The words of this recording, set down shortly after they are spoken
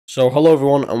So hello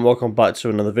everyone and welcome back to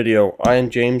another video. I am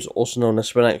James, also known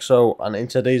as SpinXO, and in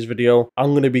today's video I'm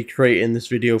going to be creating this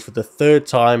video for the third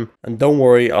time. And don't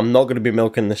worry, I'm not going to be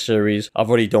milking this series. I've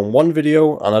already done one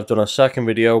video and I've done a second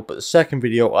video, but the second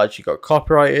video actually got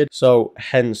copyrighted, so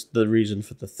hence the reason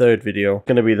for the third video. It's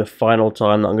going to be the final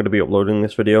time that I'm going to be uploading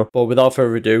this video. But without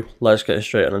further ado, let's get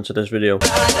straight into this video.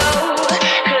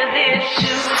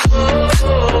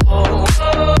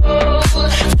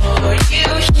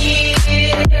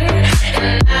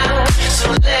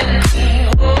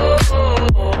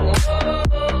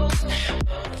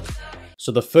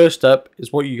 So the first step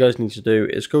is what you guys need to do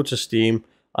is go to Steam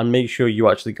and make sure you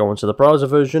actually go into the browser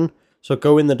version. So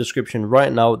go in the description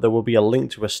right now, there will be a link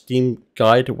to a Steam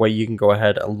guide where you can go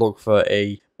ahead and look for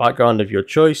a background of your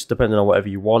choice depending on whatever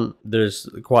you want. There's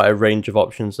quite a range of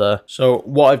options there. So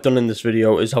what I've done in this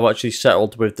video is I've actually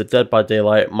settled with the Dead by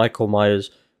Daylight Michael Myers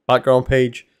background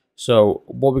page. So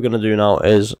what we're going to do now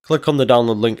is click on the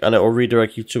download link and it will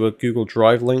redirect you to a Google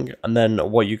Drive link, and then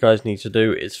what you guys need to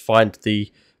do is find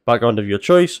the background of your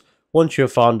choice. Once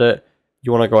you've found it,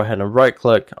 you want to go ahead and right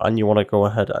click and you want to go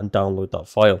ahead and download that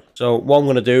file. So what I'm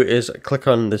going to do is click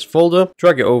on this folder,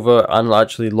 drag it over, and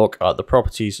actually look at the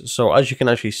properties. So as you can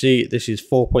actually see, this is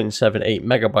 4.78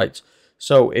 megabytes.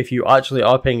 So if you actually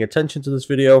are paying attention to this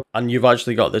video and you've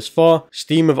actually got this far,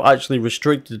 Steam have actually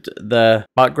restricted their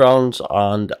backgrounds,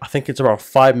 and I think it's around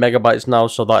 5 megabytes now,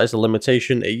 so that is a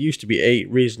limitation. It used to be 8,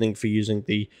 reasoning for using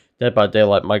the Dead by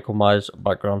Daylight Michael Myers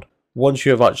background. Once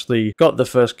you have actually got the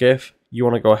first GIF, you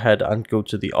want to go ahead and go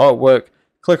to the artwork,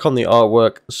 click on the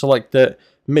artwork, select it,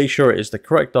 make sure it is the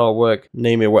correct artwork,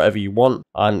 name it whatever you want,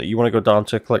 and you want to go down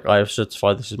to click I have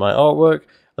certified this is my artwork.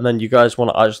 And then you guys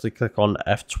want to actually click on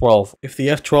F12. If the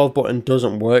F12 button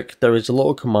doesn't work, there is a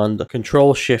little command,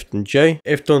 Control Shift and J.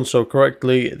 If done so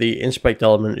correctly, the inspect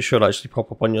element should actually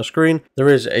pop up on your screen. There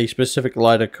is a specific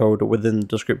liner code within the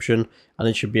description and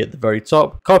it should be at the very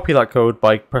top. Copy that code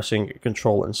by pressing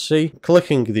Control and C,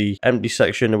 clicking the empty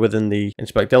section within the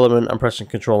inspect element and pressing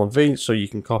Control and V so you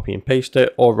can copy and paste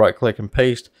it, or right click and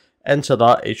paste. Enter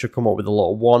that, it should come up with a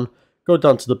little 1. Go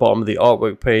down to the bottom of the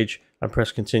artwork page and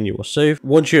press continue or save.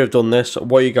 Once you have done this,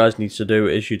 what you guys need to do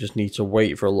is you just need to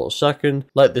wait for a little second,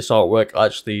 let this artwork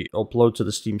actually upload to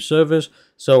the Steam servers.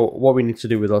 So what we need to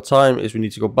do with our time is we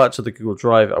need to go back to the Google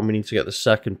Drive and we need to get the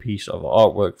second piece of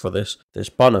artwork for this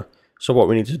banner. So what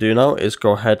we need to do now is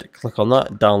go ahead, click on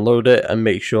that, download it, and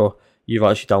make sure you've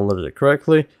actually downloaded it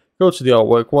correctly. Go to the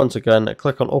artwork once again,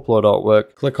 click on upload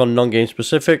artwork, click on non-game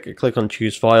specific, click on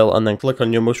choose file, and then click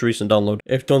on your most recent download.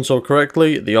 If done so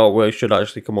correctly, the artwork should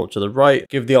actually come up to the right.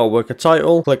 Give the artwork a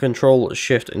title, click Control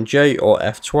Shift and J or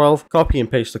F12, copy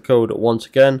and paste the code once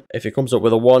again. If it comes up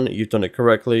with a 1, you've done it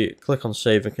correctly. Click on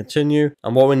save and continue.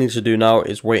 And what we need to do now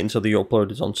is wait until the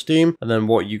upload is on Steam, and then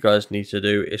what you guys need to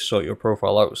do is sort your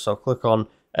profile out. So click on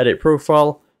edit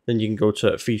profile. Then you can go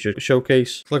to feature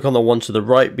showcase, click on the one to the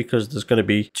right because there's going to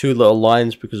be 2 little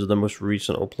lines because of the most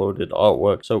recent uploaded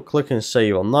artwork. So click and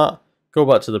save on that, go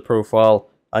back to the profile,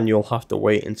 and you'll have to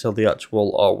wait until the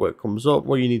actual artwork comes up.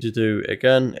 What you need to do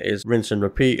again is rinse and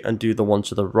repeat and do the one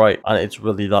to the right, and it's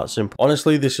really that simple.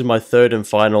 Honestly, this is my third and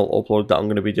final upload that I'm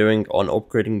going to be doing on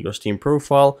upgrading your Steam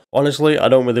profile. Honestly, I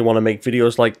don't really want to make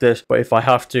videos like this, but if I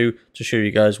have to show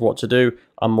you guys what to do,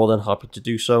 I'm more than happy to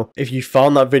do so. If you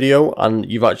found that video and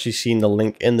you've actually seen the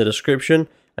link in the description,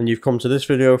 and you've come to this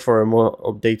video for a more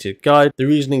updated guide, the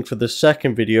reasoning for the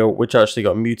second video, which actually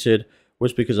got muted,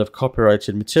 was because of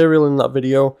copyrighted material in that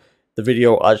video. The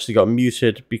video actually got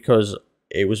muted because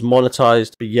it was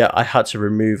monetized, but yet I had to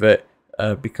remove it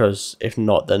because if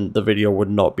not, then the video would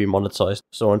not be monetized.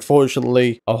 So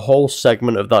unfortunately, a whole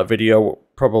segment of that video,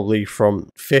 probably from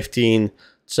 15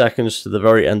 seconds to the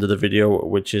very end of the video,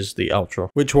 which is the outro,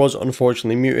 which was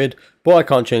unfortunately muted, but I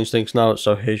can't change things now,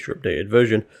 so here's your updated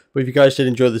version. But if you guys did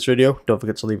enjoy this video, don't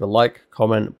forget to leave a like,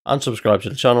 comment, and subscribe to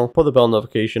the channel. Put the bell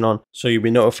notification on so you'll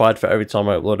be notified for every time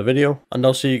I upload a video, and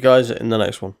I'll see you guys in the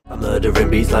next one. I'm murdering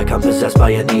beats like I'm possessed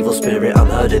by an evil spirit. I'm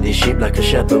herding these sheep like a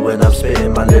shepherd when I'm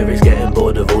spitting my lyrics. Getting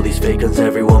bored of all these fake guns,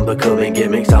 everyone becoming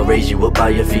gimmicks. I'll raise you up by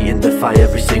your feet and defy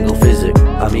every single physic.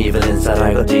 I'm evil inside,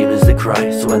 I got demons that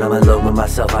cry. So when I'm alone with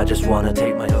myself, I just wanna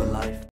take my own